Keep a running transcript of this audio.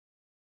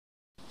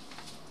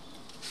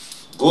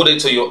Good day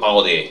to you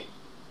out there.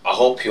 I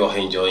hope you are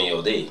enjoying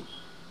your day.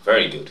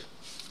 Very good.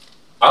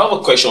 I have a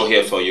question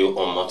here for you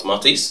on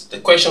mathematics. The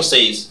question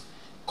says,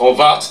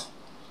 convert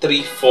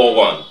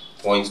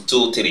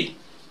 341.23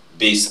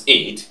 base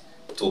 8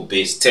 to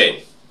base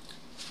 10.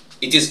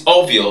 It is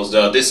obvious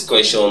that this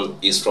question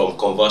is from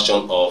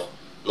conversion of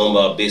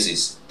number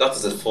bases. That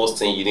is the first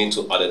thing you need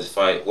to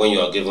identify when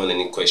you are given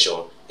any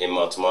question in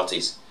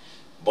mathematics.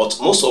 But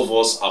most of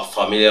us are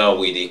familiar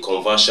with the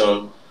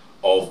conversion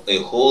of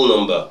a whole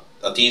number,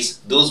 that is,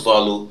 those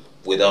values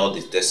without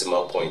the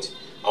decimal point.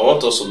 I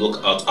want us to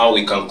look at how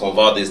we can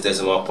convert this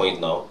decimal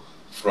point now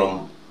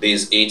from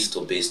base 8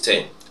 to base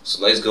 10. So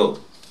let's go.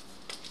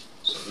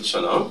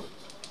 Solution now.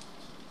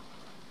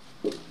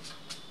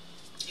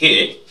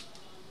 Here,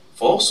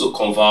 for us to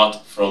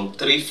convert from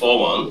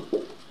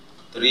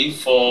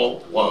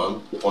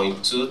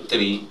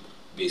 341.23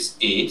 base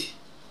 8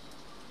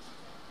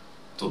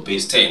 to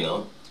base 10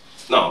 now.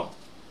 Now,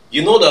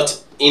 you know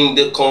that in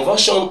the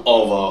conversion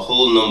of a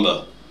whole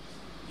number,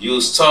 you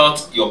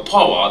start your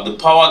power, the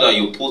power that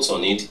you put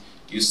on it,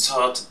 you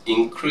start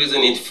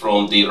increasing it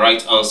from the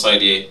right hand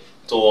side here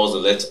towards the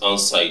left hand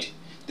side.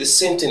 The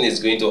same thing is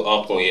going to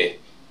happen here,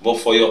 but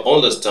for your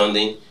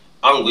understanding,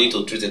 I'm going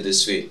to treat it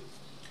this way.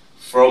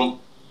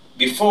 From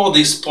before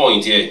this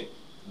point here,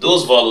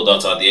 those values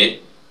that are there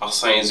are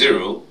signed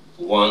 0,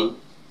 1,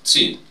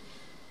 2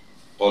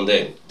 on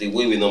them, the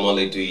way we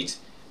normally do it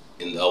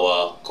in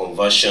our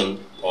conversion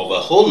of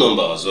a whole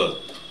number as well.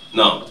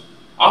 Now,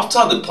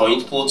 after the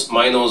point, put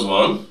minus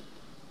 1,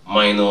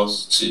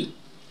 minus 2.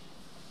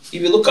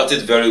 If you look at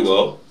it very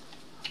well,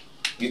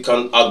 you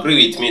can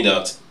agree with me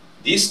that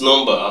this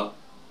number,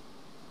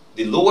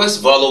 the lowest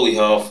value we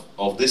have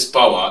of this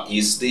power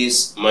is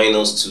this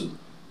minus 2,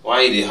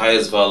 while the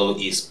highest value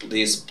is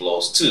this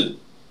plus 2.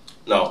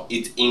 Now,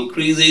 it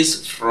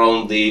increases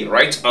from the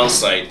right hand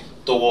side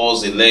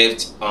towards the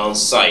left hand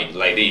side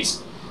like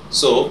this.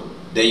 So,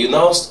 then you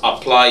now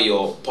apply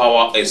your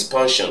power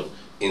expansion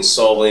in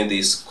solving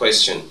this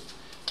question.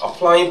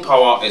 Applying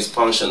power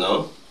expansion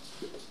now,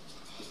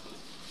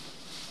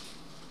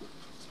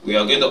 we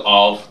are going to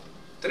have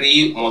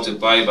 3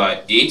 multiplied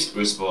by 8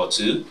 raised to the power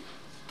 2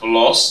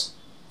 plus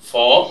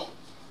 4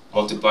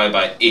 multiplied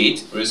by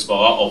 8 raised to the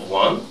power of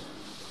 1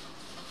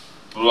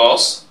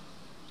 plus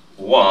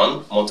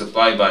 1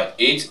 multiplied by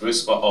 8 raised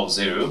to the power of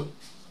 0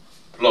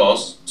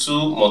 plus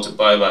 2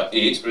 multiplied by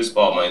 8 raised to the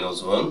power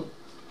minus 1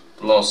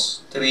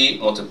 plus 3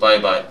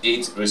 multiplied by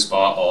 8 raised to the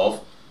power of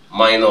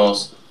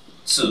minus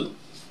 2.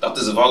 That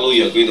is the value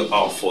you are going to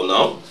have for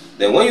now.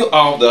 Then when you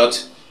have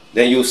that,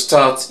 then you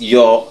start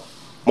your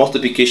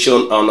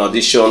multiplication and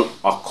addition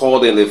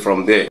accordingly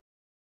from there.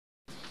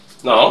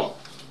 Now,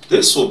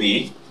 this will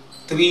be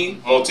 3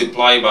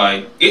 multiplied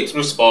by 8 raised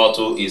to the power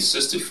 2 is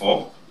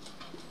 64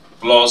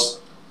 plus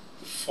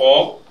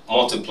 4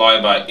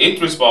 multiplied by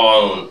 8 raised to the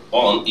power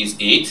 1 is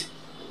 8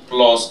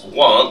 plus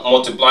 1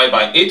 multiplied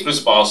by 8 raised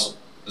to the power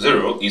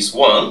 0 is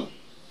 1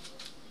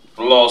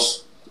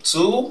 plus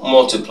 2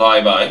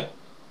 multiplied by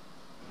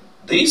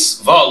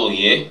this value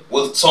here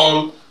will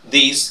turn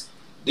this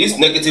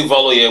negative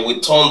value here will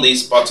turn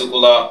this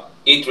particular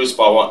 8 raised to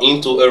the power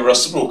into a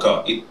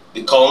reciprocal. It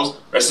becomes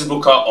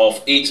reciprocal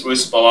of 8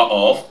 raised to the power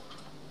of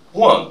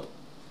 1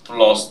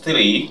 plus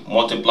 3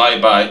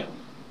 multiplied by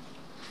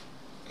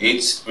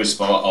 8 raised to the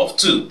power of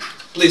 2.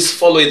 Please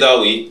follow it that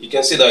way. You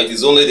can see that it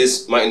is only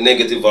this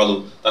negative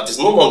value that is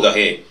no longer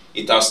here.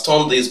 It has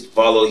turned this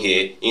value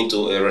here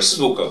into a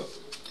reciprocal.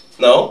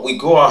 Now we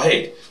go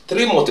ahead.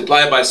 3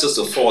 multiplied by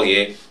 64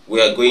 here,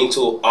 we are going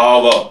to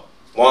have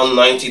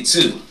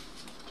 192.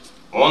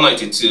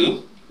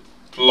 192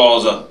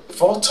 plus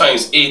 4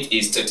 times 8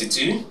 is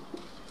 32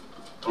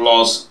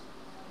 plus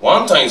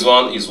 1 times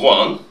 1 is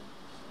 1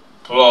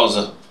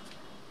 plus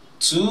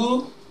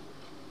 2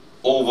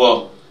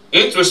 over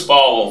 8 raised to the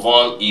power of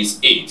 1 is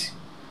 8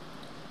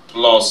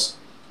 plus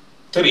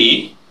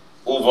 3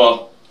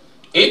 over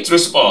 8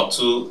 raised to the power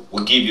 2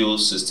 will give you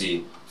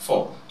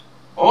 64.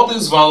 All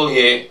this value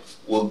here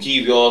will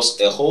give us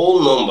a whole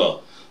number,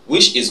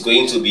 which is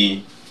going to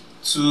be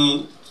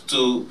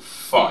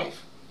 225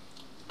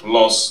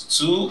 plus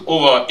 2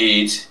 over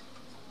 8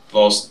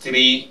 plus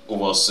 3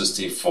 over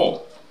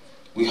 64.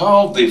 We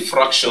have the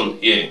fraction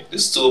here.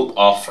 These two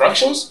are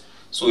fractions,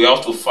 so we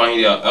have to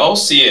find their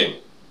LCM.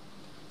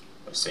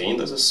 I'm saying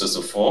this is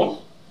 64.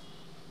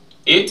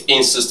 8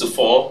 in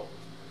 64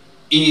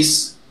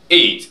 is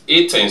 8.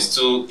 8 times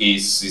 2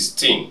 is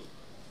 16.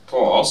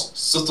 Plus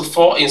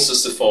 64 in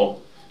 64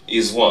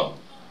 is 1.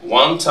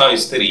 1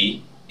 times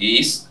 3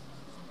 is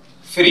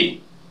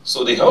 3.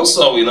 So the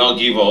answer will now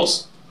give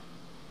us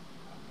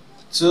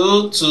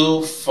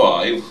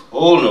 225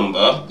 whole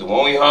number, the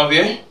one we have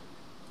here,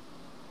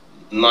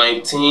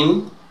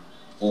 19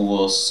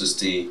 over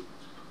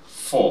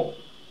 64.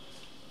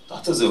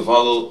 That is the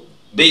value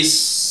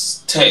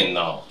base 10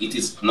 now. It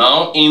is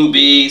now in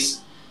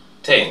base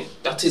 10.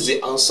 That is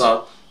the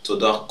answer to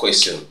that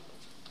question.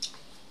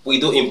 We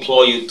do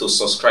implore you to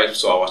subscribe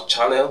to our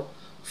channel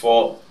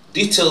for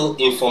detailed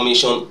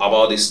information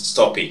about this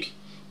topic.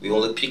 We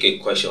only pick a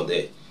question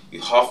there.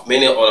 You have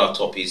many other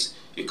topics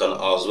you can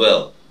as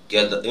well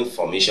get the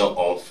information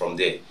on from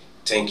there.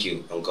 Thank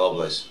you and God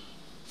bless.